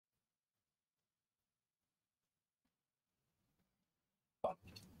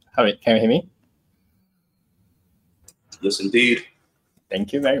Can you hear me? Yes, indeed.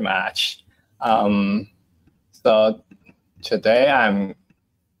 Thank you very much. So today I'm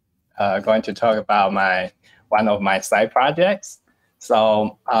going to talk about one of my side projects.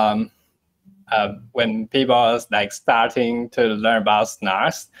 So when people are starting to learn about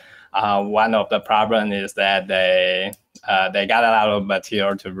snarks, one of the problems is that they got a lot of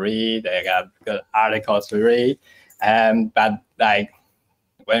material to read, they got good articles to read, but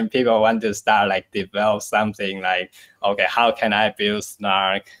when people want to start develop something okay, how can I build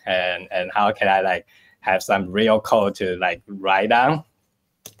snark and how can I have some real code to write down?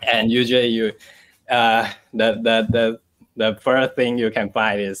 And usually you the first thing you can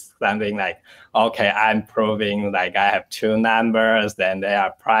find is something okay, I'm proving I have two numbers, then they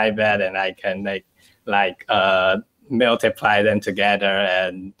are private, and I can multiply them together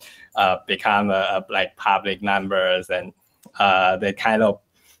and become public numbers, and they kind of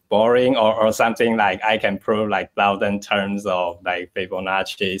boring, or something I can prove 1,000 terms of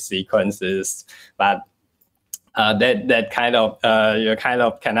Fibonacci sequences, but that kind of you kind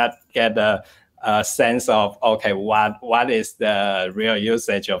of cannot get a sense of okay, what is the real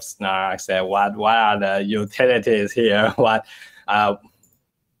usage of snarks, and what are the utilities here,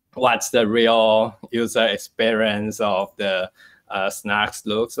 what's the real user experience of the snarks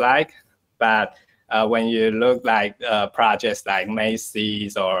looks like. But when you look projects like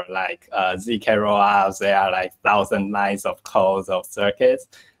Macy's or ZK rollouts, they are 1,000 lines of codes of circuits,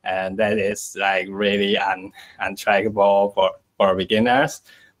 and that is really untrackable for beginners.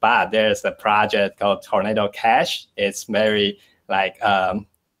 But there's a project called Tornado Cache. It's very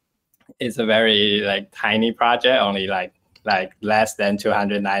it's a very tiny project, only less than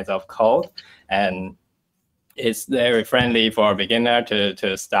 200 lines of code, and it's very friendly for a beginner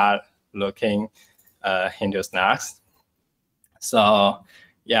to start looking into snarks. So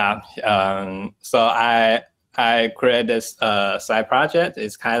yeah, so I created this side project.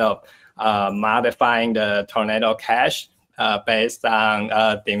 It's kind of modifying the Tornado Cache based on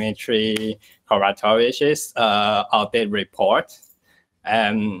Dmitry Koratovich's audit report.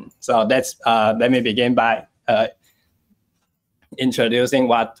 And so that's let me begin by introducing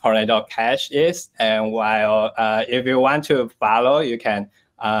what Tornado Cache is. And while if you want to follow, you can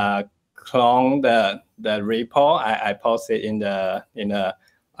clone the repo. I posted in the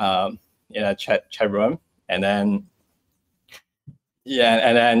chat room, and then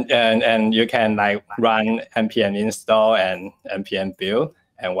yeah, and you can run npm install and npm build,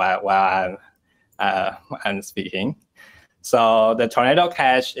 and while I'm speaking. So the Tornado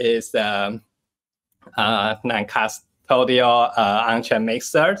Cache is the non-custodial on-chain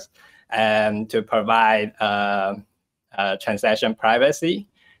mixers, and to provide transaction privacy.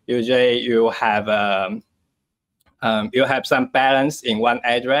 Usually you have some balance in one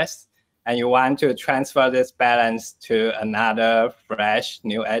address, and you want to transfer this balance to another fresh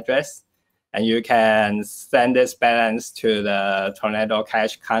new address, and you can send this balance to the Tornado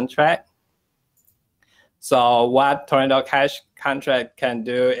Cache contract. So what Tornado Cache contract can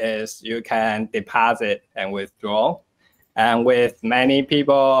do is you can deposit and withdraw, and with many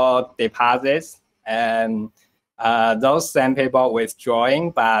people deposits, and those same people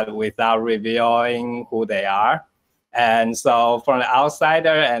withdrawing, but without revealing who they are. And so from the outsider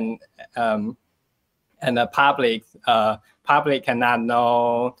and the public cannot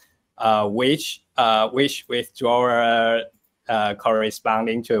know which withdrawer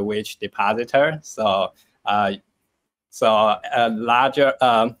corresponding to which depositor. So larger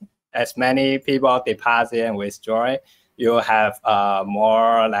as many people deposit and withdraw, you have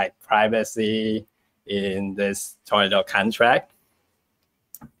more privacy in this Tornado contract.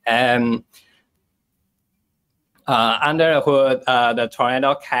 And under the hood, the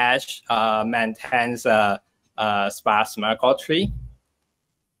Tornado Cache maintains a sparse Merkle tree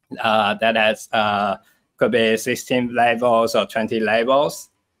that has could be 16 labels or 20 labels,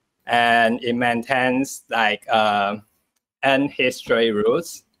 and it maintains n history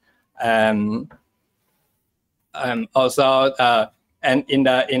roots. Also, and in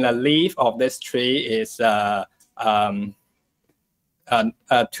the leaf of this tree is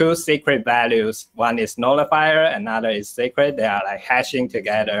two secret values. One is nullifier, another is secret. They are hashing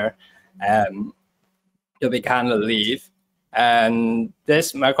together to become a leaf. And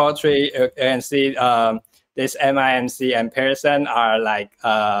this Merkle tree, you can see this MIMC and Pearson are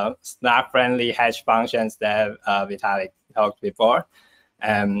snark-friendly hash functions that Vitalik talked before.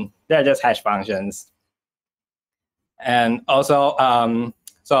 They're just hash functions. And also,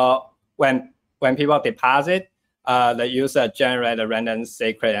 so when people deposit, the user generate a random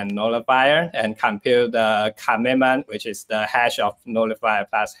secret and nullifier and compute the commitment, which is the hash of nullifier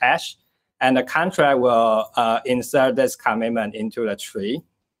plus hash. And the contract will insert this commitment into the tree.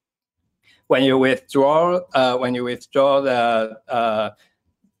 When you withdraw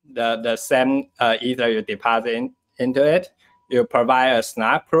the same ether you deposit into it, you provide a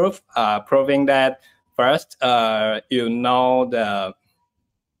snark proof, proving that first you know the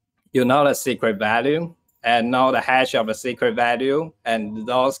secret value and know the hash of the secret value, and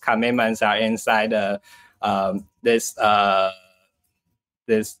those commitments are inside the this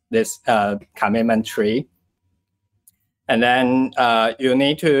commitment tree. And then you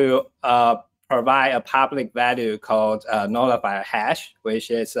need to provide a public value called nullifier hash,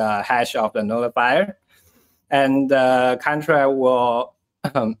 which is a hash of the nullifier, and the contract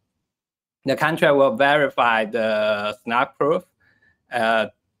will verify the snark proof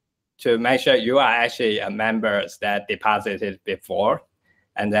to make sure you are actually a member that deposited before,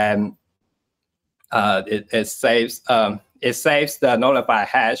 and then it saves the nullifier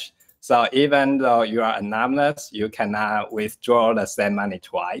hash. So even though you are anonymous, you cannot withdraw the same money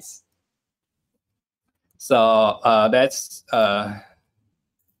twice. So let's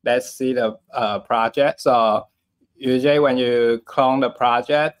see the project. So usually when you clone the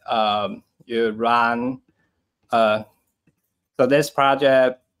project, you run. So this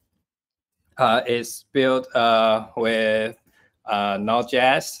project is built with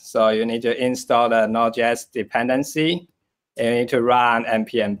Node.js. So you need to install the Node.js dependency. You need to run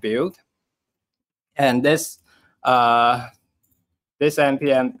npm build, and this npm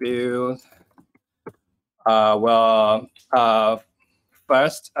build will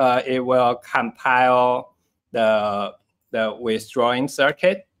first it will compile the withdrawing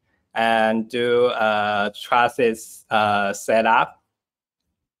circuit and do trusted setup.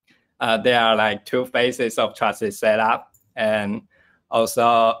 There are like two phases of trusted setup, and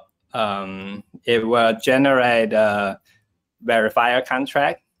also it will generate a verifier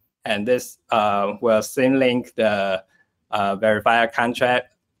contract, and this will symlink the verifier contract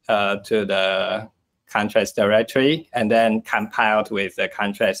to the contracts directory, and then compiled with the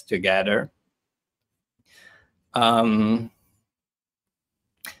contracts together.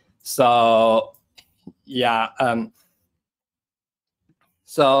 So yeah,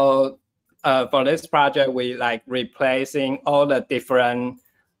 so for this project, we like replacing all the different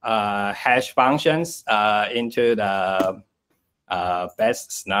hash functions into the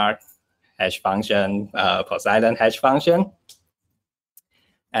best snark hash function, Poseidon hash function.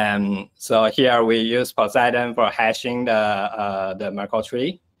 And so here we use Poseidon for hashing the Merkle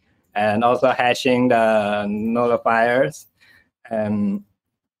tree, and also hashing the nullifiers. And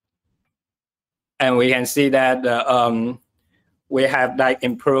we can see that we have like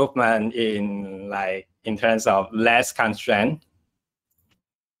improvement in terms of less constraint,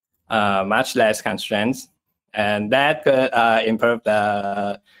 much less constraints, and that could improve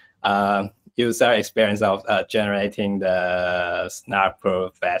the user experience of generating the snark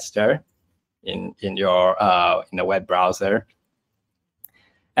proof faster in your in the web browser.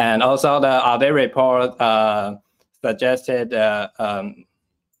 And also the audit report suggested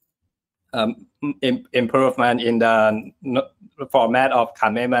improvement in the format of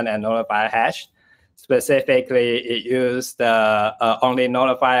commitment and nullifier hash. Specifically, it used only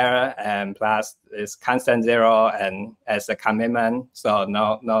nullifier and plus is constant 0 and as a commitment. So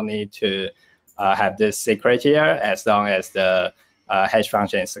no need to have this secret here as long as the hash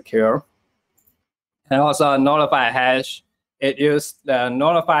function is secure. And also nullifier hash, it used the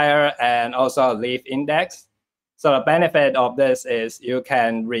nullifier and also leaf index. So the benefit of this is you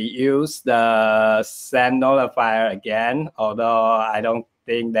can reuse the same nullifier again, although I don't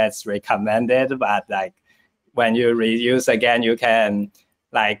think that's recommended, but like when you reuse again, you can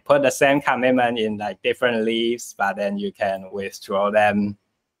like put the same commitment in like different leaves, but then you can withdraw them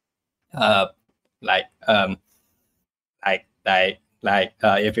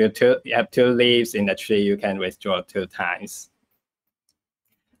if you have two leaves in the tree, you can withdraw 2 times.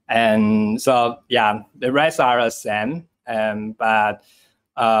 And so yeah, the rest are the same, but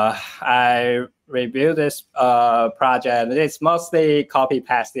I reviewed this project. It's mostly copy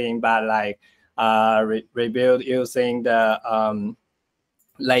pasting, but like rebuild using the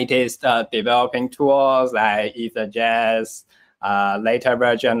latest developing tools like ethers.js, later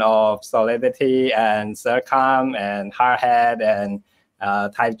version of Solidity and Circom, and hardhat, and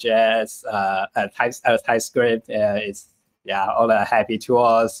type.js, TypeScript. It's all the happy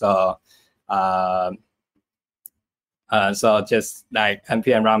tools. So so just like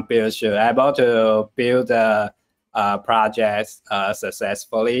npm run build should able to build the projects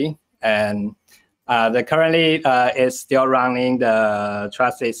successfully. And The currently is still running the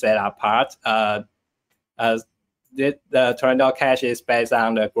trusted setup part. The Tornado cache is based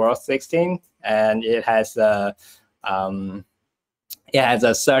on the Growth 16, and it has a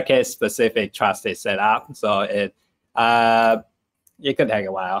circuit-specific trusted setup. So it could take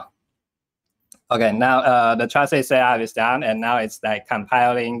a while. Okay, now the trusted setup is done, and now it's like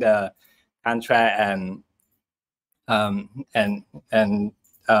compiling the contract and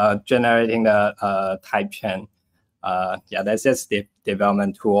generating the type chain. That's just the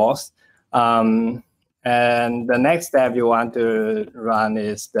development tools. And the next step you want to run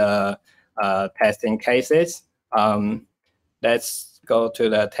is the testing cases. Let's go to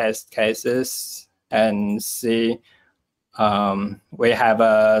the test cases and see. We have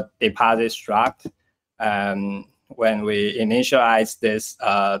a deposit struct. When we initialize this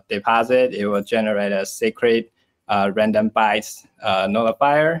deposit, it will generate a secret random bytes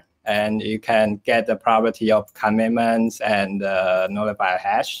nullifier, and you can get the property of commitments and nullifier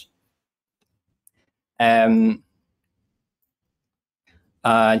hash. And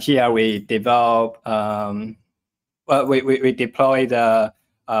here we develop, we deploy the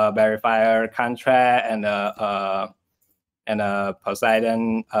verifier contract and a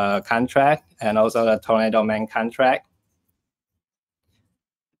Poseidon contract, and also the Tornado main contract.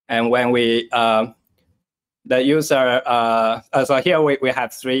 And when we the user, so here we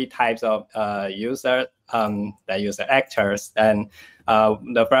have three types of user, the user actors. And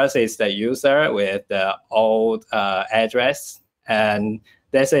the first is the user with the old address. And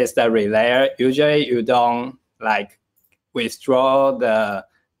this is the relayer. Usually you don't like withdraw the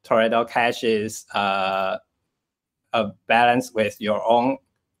Tornado caches balance with your own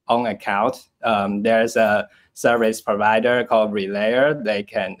account. There's a service provider called Relayer. They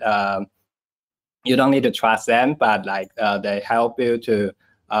can, you don't need to trust them, but like they help you to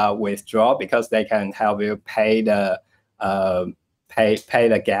withdraw, because they can help you pay the pay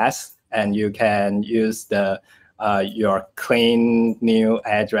the gas, and you can use the your clean new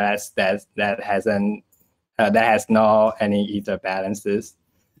address that has no any ether balances.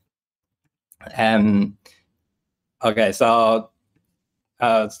 Okay, so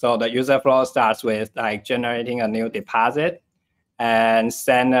the user flow starts with like generating a new deposit and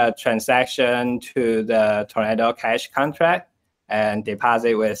send a transaction to the Tornado cache contract and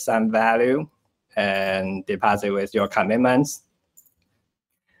deposit with some value and deposit with your commitments.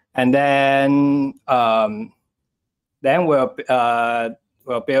 And then we'll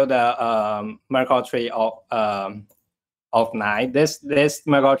build a Merkle tree of 9. This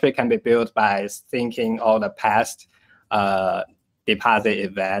Merkle tree can be built by thinking all the past deposit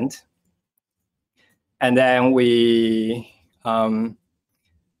event. And then we and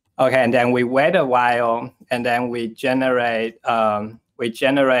then we wait a while, and then we generate the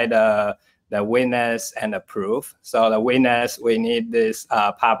witness and the proof. So the witness, we need these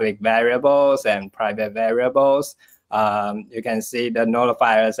public variables and private variables. You can see the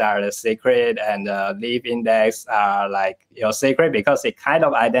nullifiers are the secret, and the leaf index are like your secret, because it kind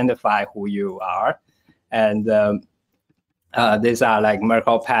of identify who you are. And these are like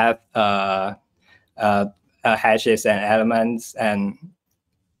Merkle path hashes and elements. And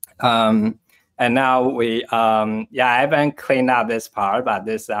now we I haven't cleaned up this part, but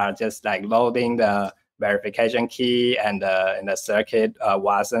these are just like loading the verification key, and the circuit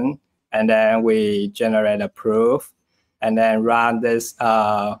wasn't. And then we generate a proof, and then run this.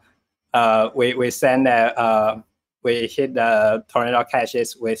 We send we hit the Tornado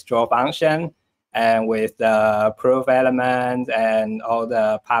caches withdraw function, and with the proof element and all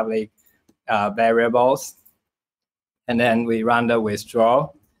the public variables, and then we run the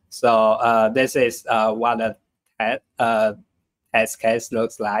withdrawal. So this is what the test case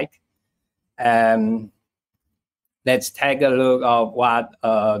looks like. Let's take a look at what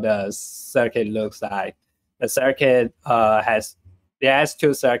the circuit looks like. The circuit has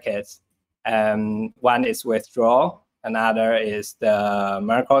two circuits. One is withdrawal, another is the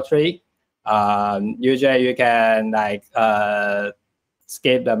Merkle tree. Usually you can like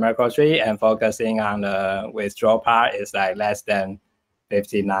skip the Merkle tree, and focusing on the withdrawal part is like less than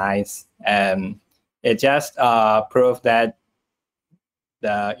 59. And it just proves that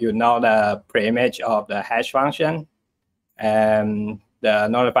the preimage of the hash function, and the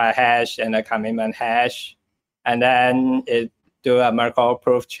nullifier hash and the commitment hash, and then it do a Merkle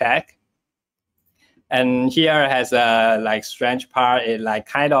proof check. And here has a like strange part. It like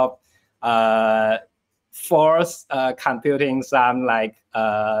kind of force computing some like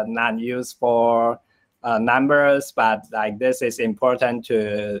non-useful numbers, but like this is important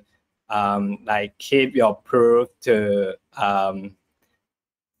to like keep your proof to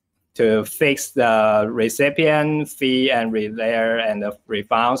to fix the recipient fee and relayer and the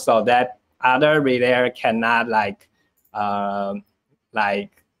refund, so that other relayer cannot like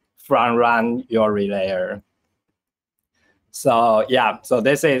front run your relayer. So yeah, so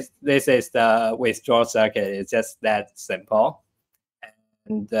this is the withdrawal circuit. It's just that simple.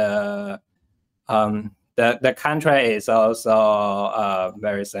 And the contract is also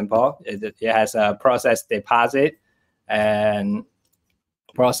very simple. It has a process deposit and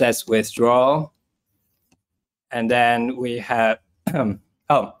process withdrawal, and then we have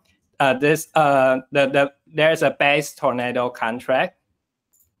there's a base tornado contract,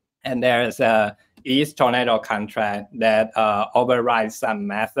 and there's a ETH tornado contract that overrides some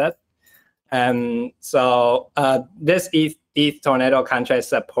method. And so this ETH tornado contract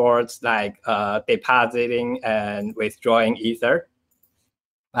supports like depositing and withdrawing Ether.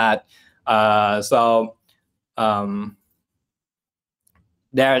 But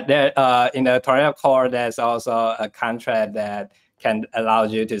there in the tornado core, there's also a contract that can allow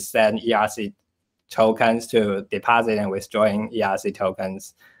you to send ERC tokens to deposit and withdrawing ERC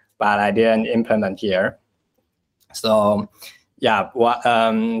tokens, but I didn't implement here. So yeah,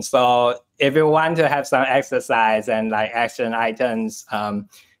 so if you want to have some exercise and like action items,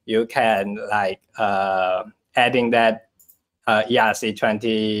 you can like adding that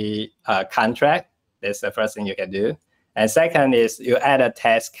ERC20 contract. That's the first thing you can do. And second is you add a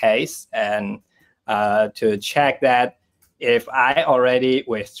test case and to check that if I already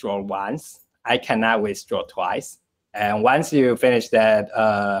withdraw once, I cannot withdraw twice. And once you finish that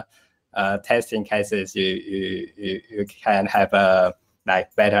testing cases, you can have a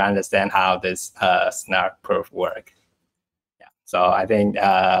like better understand how this snark proof work. Yeah. So I think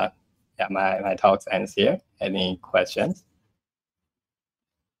yeah, my talk ends here. Any questions?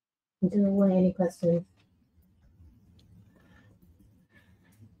 Any questions?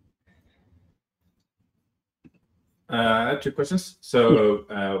 I have two questions. So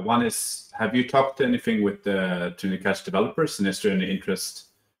one is, have you talked anything with the Cash developers, and is there any interest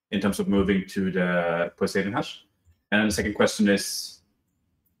in terms of moving to the Poseidon hash? And the second question is,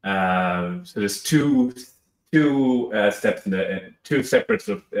 so there's two steps in the two separate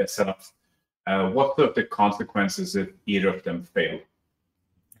sort of setups. What are the consequences if either of them fail?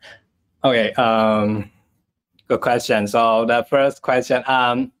 Okay, good question. So the first question,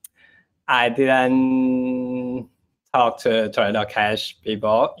 I didn't talk to Tornado Cash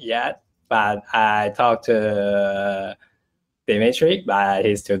people yet, but I talked to Dimitri, but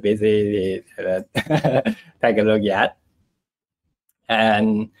he's too busy to take a look yet.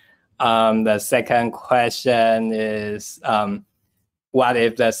 And the second question is, what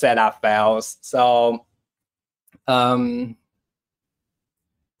if the setup fails? So, so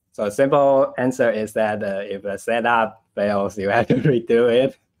simple answer is that if the setup fails, you have to redo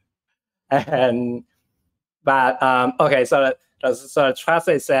it. And but okay, so the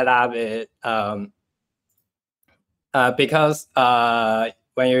trusted setup is because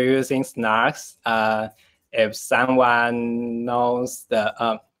when you're using snarks, if someone knows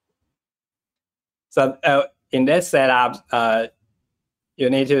the in this setup, you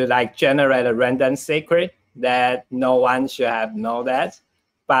need to like generate a random secret that no one should have known that.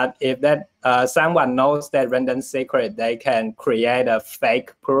 But if that someone knows that random secret, they can create a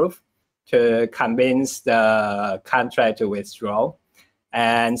fake proof to convince the contract to withdraw.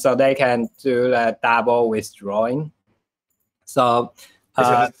 And so they can do the double withdrawing. So is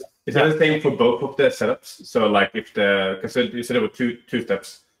that the same for both of the setups? So like if because you said there were two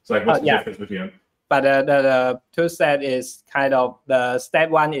steps. So like what's the difference between them? But the two step is kind of, the step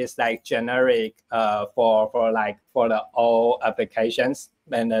one is like generic for the all applications.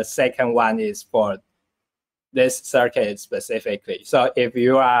 And the second one is for this circuit specifically. So if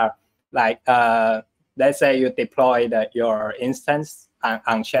you are like, let's say you deploy your instance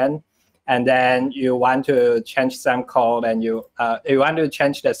on chain, and then you want to change some code, and you want to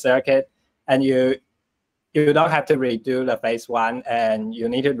change the circuit, and you don't have to redo the phase one, and you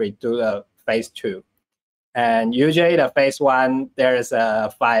need to redo the phase two. And usually the phase one, there's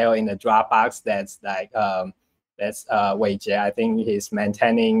a file in the Dropbox that's like that's Wei Jie. I think he's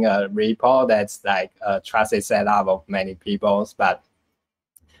maintaining a repo that's like a trusted setup of many people's, but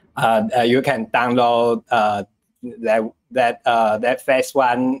you can download that phase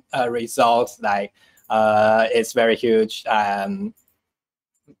one results. Like it's very huge, and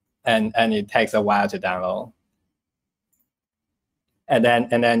it takes a while to download. And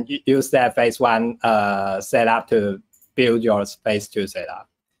then you use that phase one setup to build your phase two setup.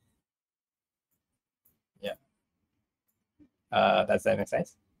 Yeah. Does that make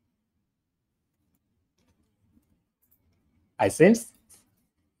sense? I think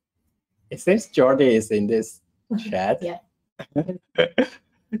It seems Jordi is in this chat. Yeah.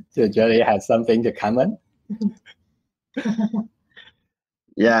 So Jordi has something to comment.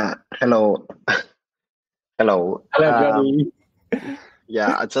 Yeah. Hello. Hello. Hello, Jordi.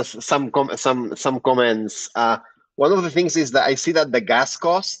 Yeah, just some comments. One of the things is that I see that the gas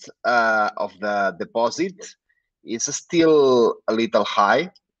cost of the deposit is still a little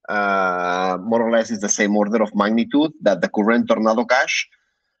high. More or less, it's the same order of magnitude that the current Tornado Cash.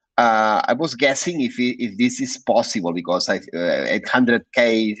 I was guessing if this is possible, because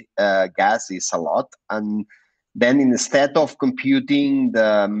 800K gas is a lot, and then instead of computing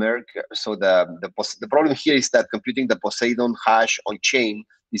the Merc, so the problem here is that computing the Poseidon hash on chain,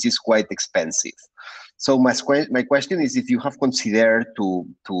 this is quite expensive. So my question is if you have considered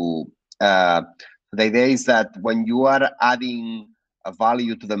the idea is that when you are adding a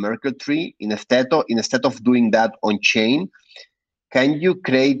value to the Merkle tree, instead of doing that on chain, can you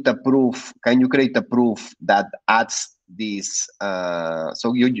create a proof? Can you create a proof that adds this?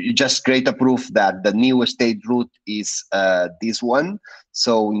 So you just create a proof that the new state root is this one.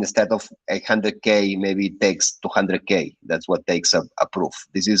 So instead of 800K, maybe it takes 200K. That's what takes a proof.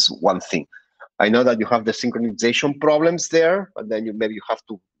 This is one thing. I know that you have the synchronization problems there, but then maybe you have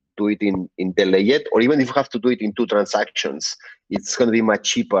to do it in delay it, or even if you have to do it in 2 transactions, it's going to be much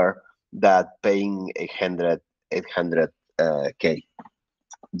cheaper than paying 800K.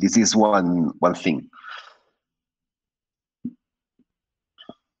 This is one thing.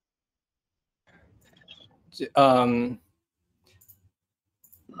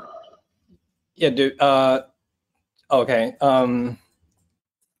 Yeah. Okay.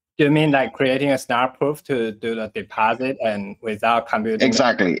 Do you mean like creating a snark proof to do the deposit and without computing?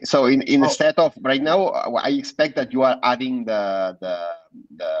 Exactly. So instead of right now, I expect that you are adding a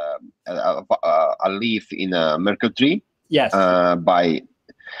leaf in a Merkle tree. Yes. And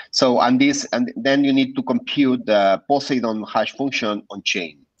then you need to compute the Poseidon hash function on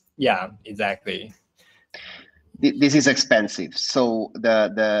chain. Yeah, exactly. This is expensive. So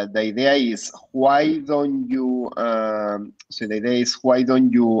the idea is why don't you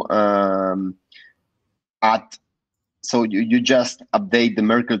add, so you just update the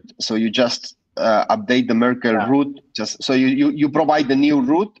Merkle, so you just update the Merkle root, just so you provide the new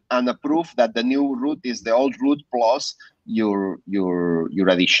root and a proof that the new root is the old root plus your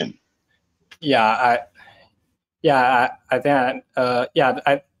addition. I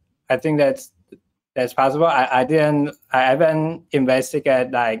think that's possible. I haven't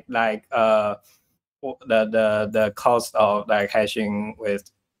investigated like the cost of like hashing with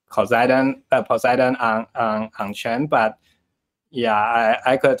Poseidon on chain, but yeah,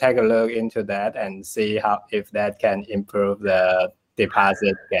 I could take a look into that and see if that can improve the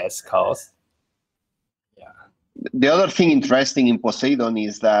deposit gas cost. Yeah. The other thing interesting in Poseidon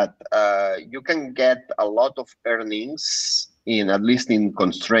is that you can get a lot of earnings at least in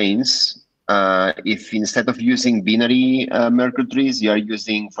constraints. If instead of using binary Merkle trees, you are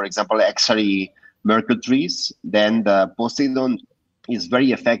using, for example, hexary Merkle trees, then the Poseidon is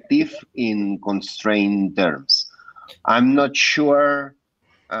very effective in constraint terms. I'm not sure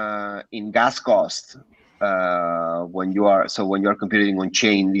in gas cost when you are computing on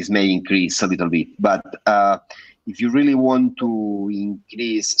chain, this may increase a little bit, but if you really want to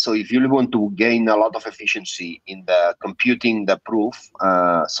increase, so if you really want to gain a lot of efficiency in the computing the proof,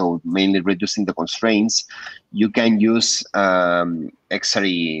 so mainly reducing the constraints, you can use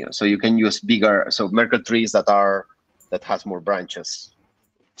hexary. So you can use bigger, so Merkle trees that has more branches.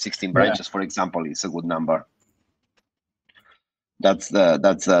 16 branches, for example, is a good number. That's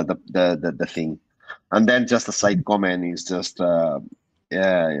the thing. And then just a side comment is just.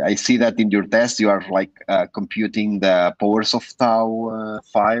 I see that in your test you are like computing the powers of tau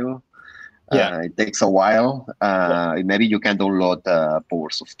file. It takes a while. Maybe you can download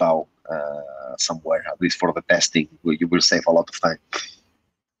powers of tau somewhere, at least for the testing. You will save a lot of time.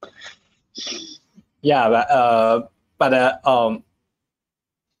 Yeah, but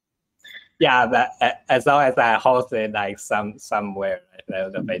as long as I host it like somewhere,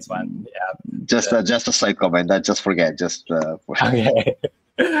 the base one. Yeah. Just a side comment. I just forget. Okay.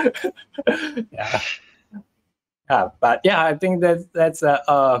 But yeah, I think that's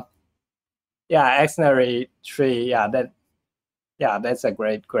a xnary tree. That's a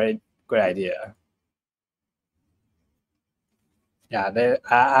great idea.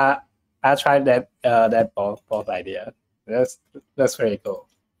 I tried that both idea. That's very cool.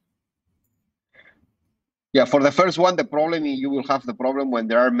 Yeah, for the first one, the problem is you will have the problem when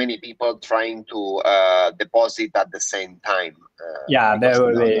there are many people trying to deposit at the same time. There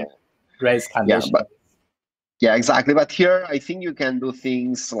will be race conditions. Yeah, exactly. But here, I think you can do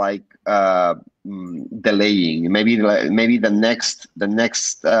things like delaying. Maybe the next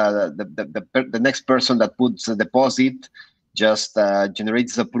person that puts a deposit just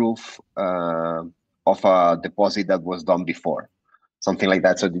generates a proof of a deposit that was done before, something like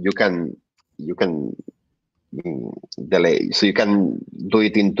that. So that you can delay. So you can do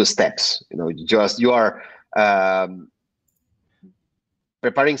it in 2 steps. You are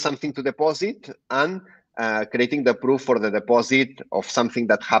preparing something to deposit and creating the proof for the deposit of something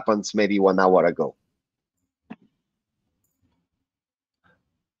that happens maybe 1 hour ago.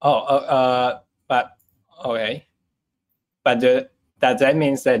 But okay. But does that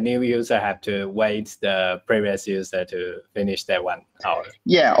mean that new user have to wait the previous user to finish that 1 hour?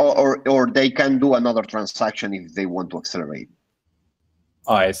 Yeah, or they can do another transaction if they want to accelerate.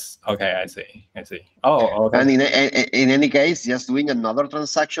 Oh, okay. I see. Oh, okay. And in any case, just doing another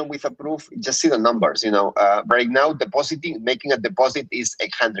transaction with a proof, just see the numbers. Right now, making a deposit is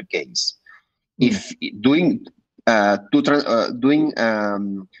 800Ks. If doing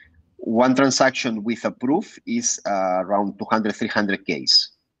one transaction with a proof is around 200, 300Ks.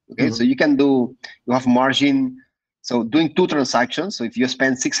 Okay, so you have margin. So doing 2 transactions, so if you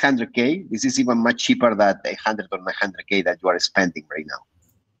spend 600K, this is even much cheaper than 800 or 900K that you are spending right now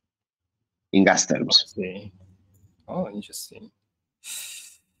in gas terms. I see. Oh, interesting.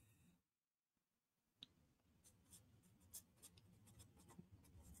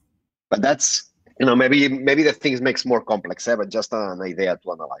 But that's, maybe the things makes more complex, but just an idea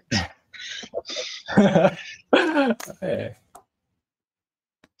to analyze. Okay.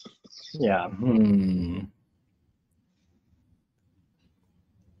 Yeah.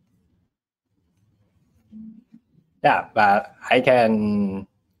 Yeah, but I can,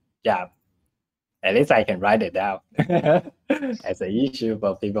 at least I can write it down as an issue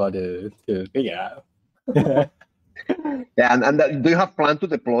for people to figure out. Yeah, and do you have plan to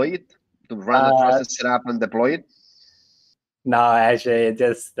deploy it, to run a trusted setup and deploy it? No, actually,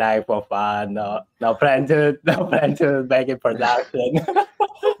 just like for fun. No plan to make it production.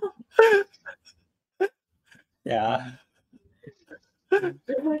 Yeah.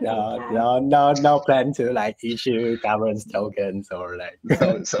 No plan to issue governance tokens or like.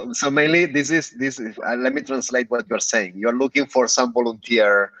 So mainly this is let me translate what you're saying. You're looking for some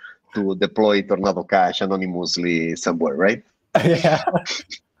volunteer to deploy Tornado Cash anonymously somewhere, right? Yeah.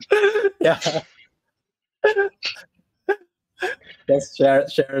 Yeah. Just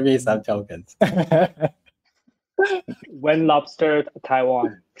share me some tokens. When Lobster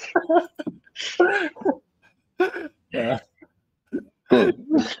Taiwan. Yeah. Good.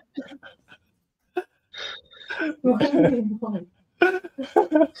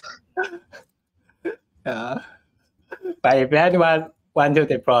 Yeah. But if anyone want to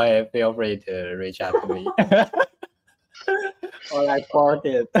deploy, feel free to reach out to me. Or fork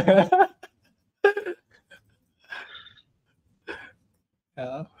it.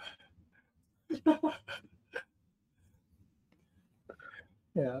 Yeah.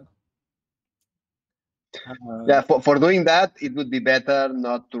 Yeah. Yeah, for doing that, it would be better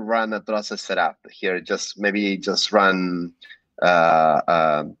not to run a trusted setup here. Just run,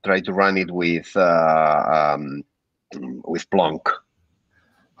 try to run it with Plonk.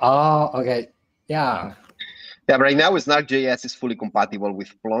 Oh, okay. Yeah. Yeah, right now Snark.js is fully compatible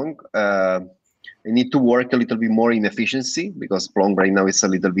with Plonk. We need to work a little bit more in efficiency because Plonk right now is a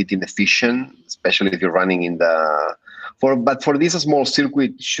little bit inefficient, especially if you're running in the but for this small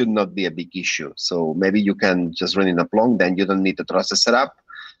circuit, it should not be a big issue. So maybe you can just run in a Plonk, then you don't need to trust the setup,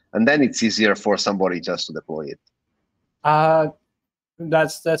 and then it's easier for somebody just to deploy it.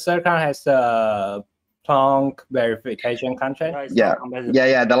 Does the Circom has the Plonk verification contract? Yeah.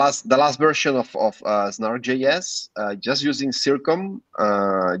 The last version of Snark.js, just using Circom,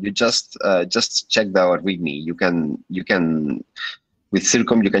 you just check the README. You can with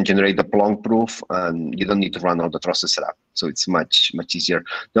Circom you can generate a Plonk proof, and you don't need to run all the trusted setup. So it's much easier.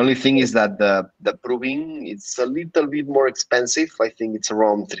 The only thing is that the proving it's a little bit more expensive. I think it's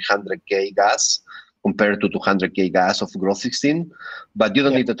around 300K gas compared to 200K gas of Growth 16, but you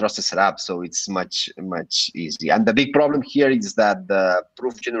don't need to trust the setup, so it's much easier. And the big problem here is that the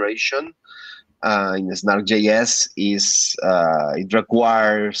proof generation in Snark.js is it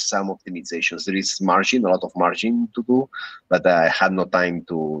requires some optimizations. There is a lot of margin to do, but I had no time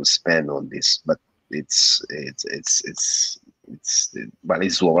to spend on this. But it's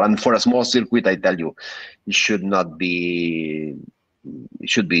doable. And for a small circuit, I tell you, it should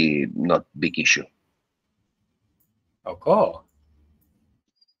be not big issue. Oh, cool.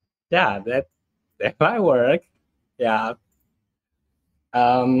 Yeah, that might work. Yeah.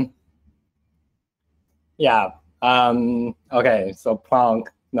 Yeah. Okay. So Plonk,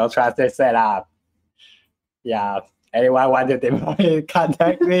 no trusted setup. Yeah. Anyone want to deploy?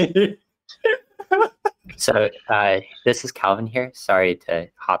 Contact me. So this is Calvin here. Sorry to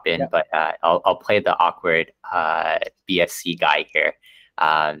hop in, but I'll play the awkward BSC guy here.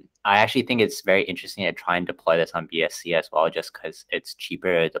 I actually think it's very interesting to try and deploy this on BSC as well, just because it's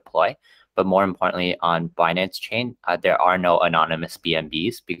cheaper to deploy. But more importantly, on Binance chain, there are no anonymous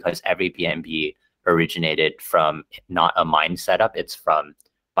BNBs because every BNB originated from not a mine setup. It's from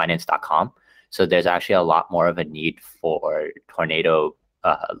Binance.com. So there's actually a lot more of a need for Tornado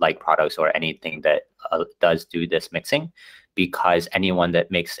like products or anything that does do this mixing, because anyone that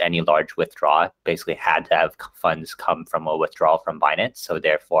makes any large withdrawal basically had to have funds come from a withdrawal from Binance. So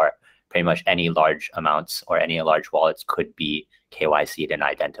therefore, pretty much any large amounts or any large wallets could be KYC'd and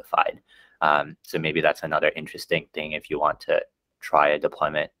identified. So maybe that's another interesting thing if you want to try a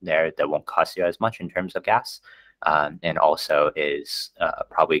deployment there that won't cost you as much in terms of gas, and also is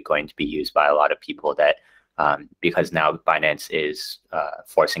probably going to be used by a lot of people that because now Binance is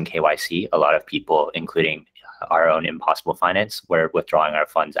forcing KYC, a lot of people, including our own Impossible Finance, we're withdrawing our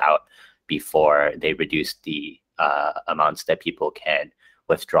funds out before they reduce the amounts that people can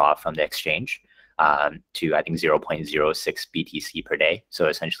withdraw from the exchange to, I think, 0.06 BTC per day. So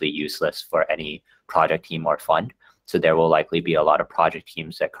essentially useless for any project team or fund. So there will likely be a lot of project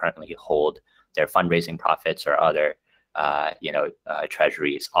teams that currently hold their fundraising profits or other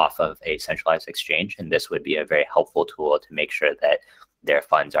treasuries off of a centralized exchange, and this would be a very helpful tool to make sure that their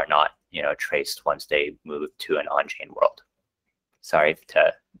funds are not traced once they move to an on-chain world. Sorry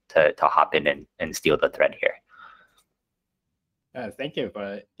to hop in and steal the thread here. Thank you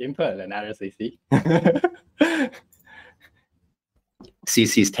for input, another CC.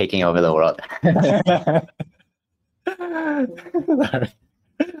 CC's taking over the world.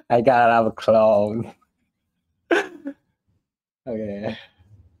 I got a lot of clones. Okay.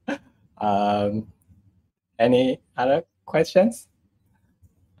 Any other questions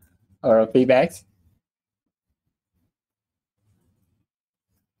or feedbacks?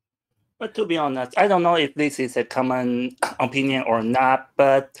 But to be honest, I don't know if this is a common opinion or not,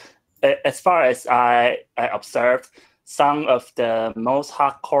 but as far as I observed, some of the most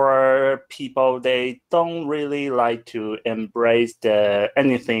hardcore people, they don't really like to embrace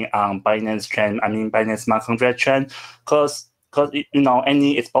anything on Binance chain, I mean Binance smart contract chain, because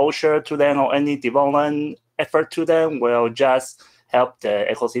any exposure to them or any development effort to them will just help the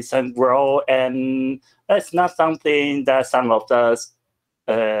ecosystem grow, and that's not something that some of us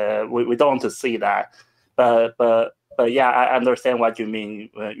we don't want to see that. But yeah, I understand what you mean.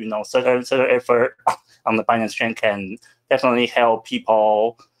 Certain effort on the Binance chain can definitely help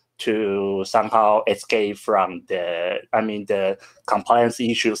people to somehow escape from the compliance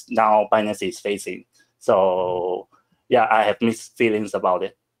issues now Binance is facing. So yeah, I have mixed feelings about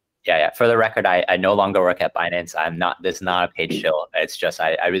it. Yeah. For the record, I no longer work at Binance. This is not a paid show. It's just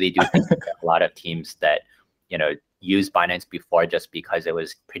I really do think a lot of teams that used Binance before just because it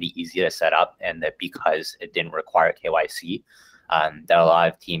was pretty easy to set up and that because it didn't require KYC, that a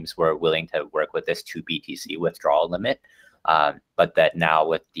lot of teams were willing to work with this 2 BTC withdrawal limit. But that now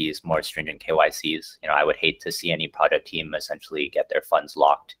with these more stringent KYCs, I would hate to see any product team essentially get their funds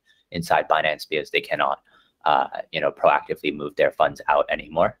locked inside Binance because they cannot, proactively move their funds out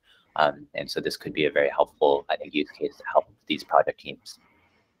anymore. And so this could be a very helpful, I think, use case to help these project teams.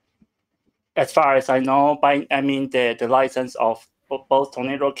 As far as I know, the license of both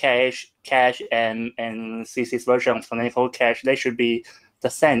Tornado Cash and CC's version of Tornado Cash, they should be the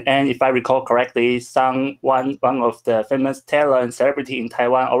same. And if I recall correctly, one of the famous talent celebrity in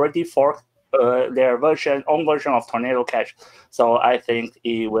Taiwan already forked their own version of Tornado Cash. So I think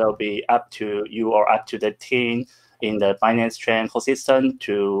it will be up to you or up to the team in the Binance chain ecosystem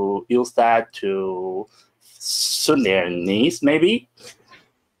to use that to suit their needs, maybe.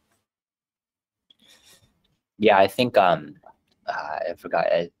 Yeah, I think I forgot.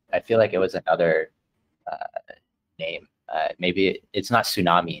 I feel like it was another name. Maybe it's not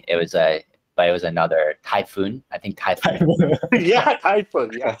tsunami. But it was another typhoon. I think typhoon. Yeah,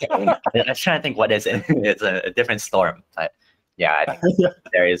 typhoon. Yeah. I was trying to think what is it. It's a different storm. But yeah, I think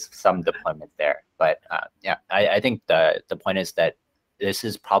there is some deployment there. But I think the point is that this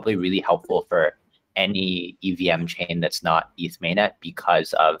is probably really helpful for any EVM chain that's not ETH mainnet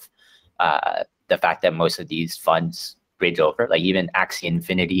because of the fact that most of these funds bridge over, like even Axie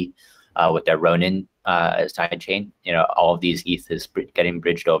Infinity with their Ronin side chain, all of these ETH is getting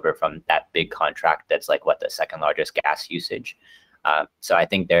bridged over from that big contract that's like the second largest gas usage. So I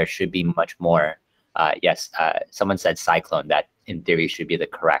think there should be much more yes, someone said cyclone, that in theory should be the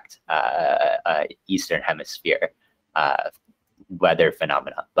correct Eastern Hemisphere weather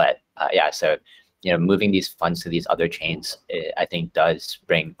phenomena. But yeah, so moving these funds to these other chains, I think does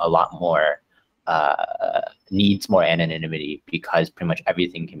bring a lot more, needs more anonymity, because pretty much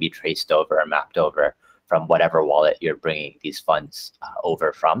everything can be traced over or mapped over from whatever wallet you're bringing these funds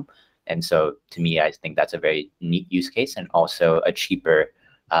over from. And so to me, I think that's a very neat use case, and also a cheaper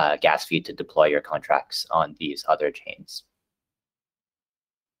gas fee to deploy your contracts on these other chains.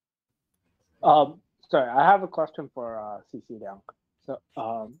 Sorry, I have a question for CC Liang. So,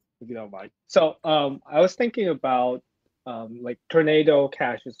 if you don't mind. So, I was thinking about like Tornado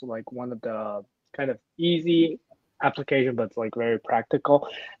Cash is like one of the kind of easy application, but it's like very practical.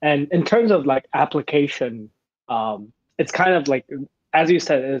 And in terms of like application, it's kind of like, as you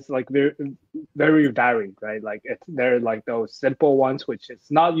said, it's like very, very varied, right? Like there are like those simple ones, which is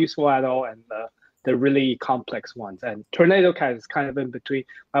not useful at all, and the really complex ones. And Tornado Cash is kind of in between.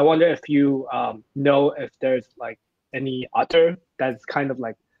 I wonder if you know if there's like any other that's kind of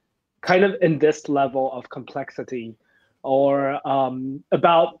in this level of complexity, or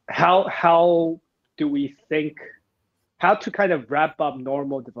about how do we think, how to kind of wrap up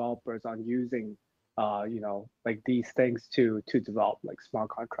normal developers on using like these things to develop like smart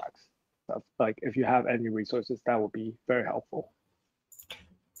contracts stuff. Like if you have any resources, that would be very helpful.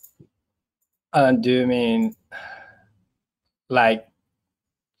 Do you mean like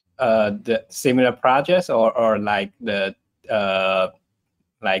the similar projects, or like the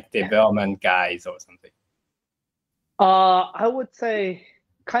like development guides or something? I would say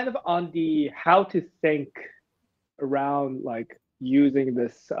kind of on the how to think around like using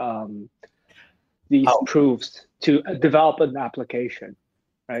this these proofs to develop an application,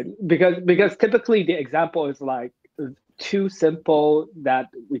 right? Because typically the example is like too simple that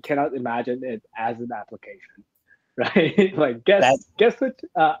we cannot imagine it as an application, right? Like guess what?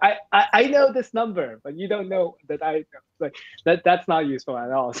 I know this number, but you don't know that I like that's not useful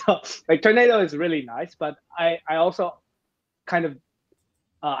at all. So like Tornado is really nice, but I also kind of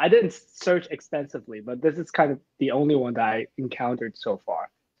I didn't search extensively, but this is kind of the only one that I encountered so far.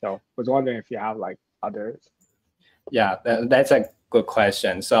 So I was wondering if you have like others. Yeah, that's a good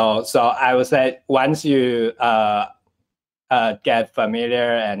question. So I would say once you get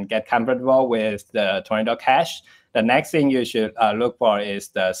familiar and get comfortable with the Tornado Cash, the next thing you should look for is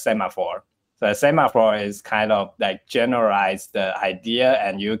the semaphore. So the semaphore is kind of like generalize the idea,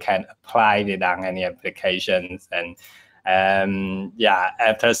 and you can apply it on any applications. And yeah,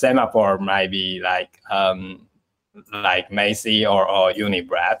 after semaphore might be like Macy or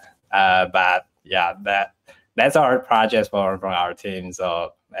Unibrad. But yeah, that's our project from our team.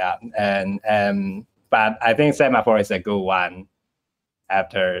 So yeah, and but I think semaphore is a good one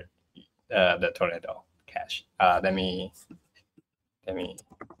after the Tornado Cash. Let me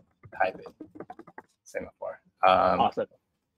type it. Semaphore. Awesome.